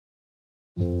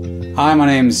Hi, my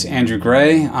name's Andrew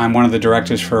Gray. I'm one of the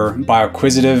directors for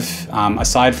BioQuisitive.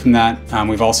 Aside from that,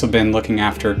 we've also been looking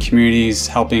after communities,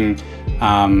 helping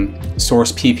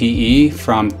source PPE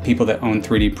from people that own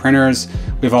 3D printers.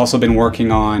 We've also been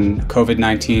working on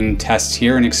COVID-19 tests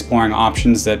here and exploring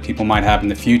options that people might have in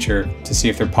the future to see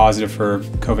if they're positive for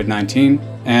COVID-19.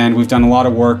 And we've done a lot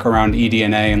of work around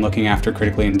eDNA and looking after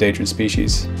critically endangered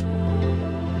species.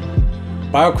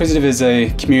 BioQuisitive is a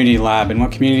community lab, and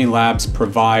what community labs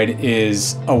provide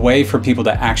is a way for people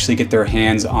to actually get their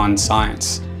hands on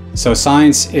science. So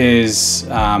science is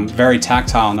very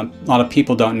tactile, and a lot of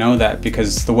people don't know that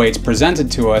because the way it's presented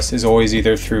to us is always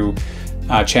either through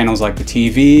channels like the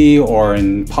TV or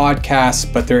in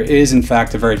podcasts, but there is in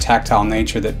fact a very tactile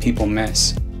nature that people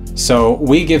miss. So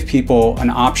we give people an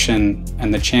option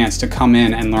and the chance to come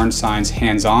in and learn science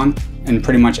hands-on in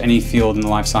pretty much any field in the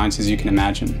life sciences you can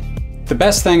imagine. The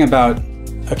best thing about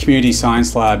a community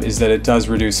science lab is that it does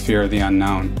reduce fear of the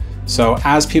unknown. So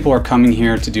as people are coming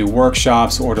here to do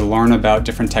workshops or to learn about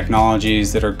different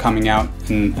technologies that are coming out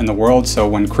in the world, so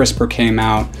when CRISPR came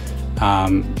out,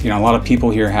 a lot of people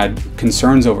here had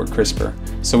concerns over CRISPR.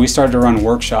 So we started to run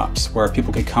workshops where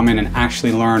people could come in and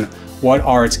actually learn what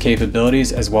are its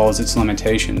capabilities as well as its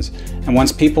limitations. And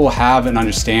once people have an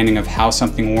understanding of how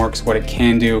something works, what it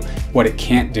can do, what it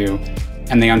can't do,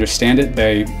 and they understand it,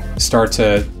 they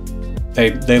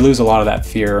lose a lot of that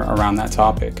fear around that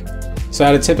topic. So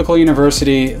at a typical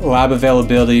university, lab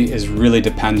availability is really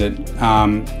dependent.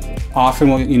 Often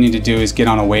what you need to do is get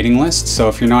on a waiting list. So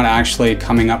if you're not actually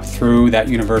coming up through that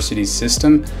university's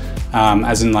system,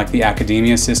 as in like the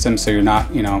academia system, so you're not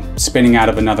spinning out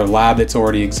of another lab that's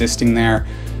already existing there,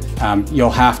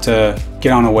 you'll have to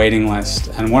get on a waiting list.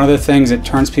 And one of the things that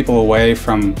turns people away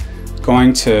from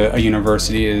going to a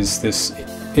university is this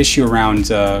issue around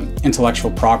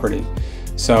intellectual property.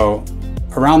 So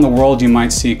around the world you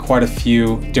might see quite a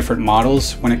few different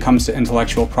models when it comes to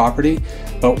intellectual property,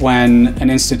 but when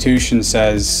an institution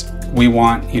says we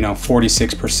want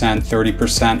 46%,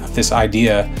 30% of this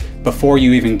idea before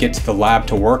you even get to the lab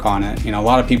to work on it, a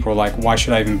lot of people are like, why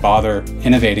should I even bother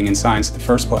innovating in science in the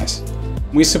first place?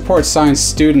 We support science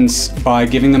students by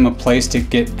giving them a place to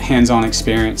get hands-on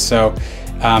experience. So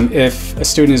if a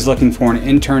student is looking for an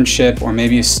internship, or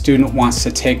maybe a student wants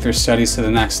to take their studies to the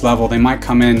next level, they might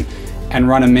come in and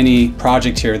run a mini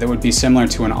project here that would be similar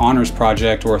to an honors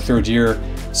project or a third-year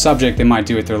subject they might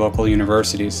do at their local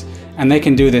universities. And they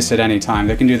can do this at any time.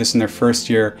 They can do this in their first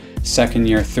year, second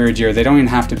year, third year. They don't even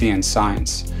have to be in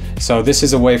science. So this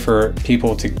is a way for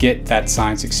people to get that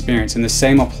science experience. And the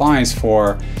same applies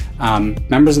for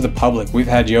members of the public. We've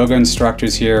had yoga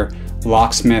instructors here,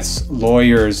 locksmiths,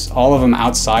 lawyers, all of them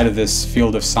outside of this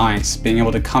field of science, being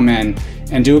able to come in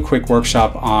and do a quick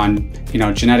workshop on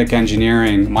genetic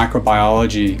engineering,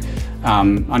 microbiology,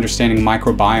 understanding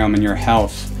microbiome in your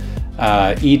health,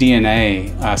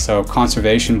 eDNA, so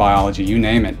conservation biology, you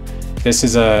name it. This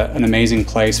is an amazing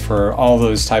place for all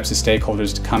those types of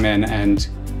stakeholders to come in and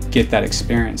get that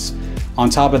experience. On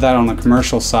top of that, on the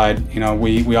commercial side,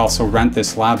 we also rent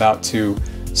this lab out to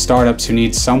startups who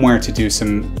need somewhere to do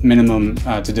some minimum,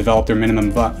 to develop their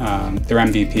minimum, their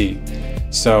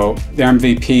MVP. So their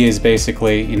MVP is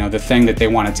basically, the thing that they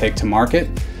want to take to market,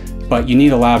 but you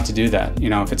need a lab to do that.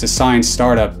 If it's a science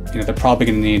startup, they're probably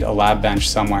going to need a lab bench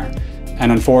somewhere.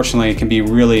 And unfortunately, it can be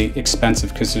really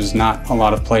expensive because there's not a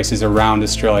lot of places around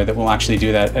Australia that will actually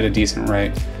do that at a decent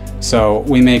rate. So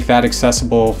we make that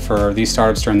accessible for these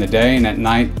startups during the day, and at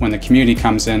night when the community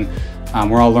comes in,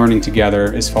 we're all learning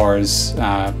together as far as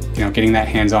getting that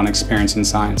hands-on experience in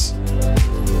science.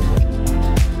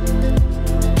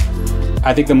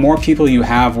 I think the more people you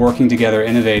have working together,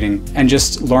 innovating, and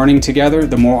just learning together,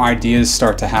 the more ideas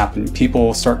start to happen.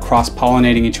 People start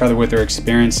cross-pollinating each other with their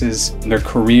experiences, their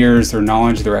careers, their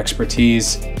knowledge, their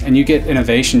expertise, and you get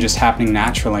innovation just happening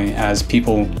naturally as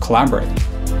people collaborate.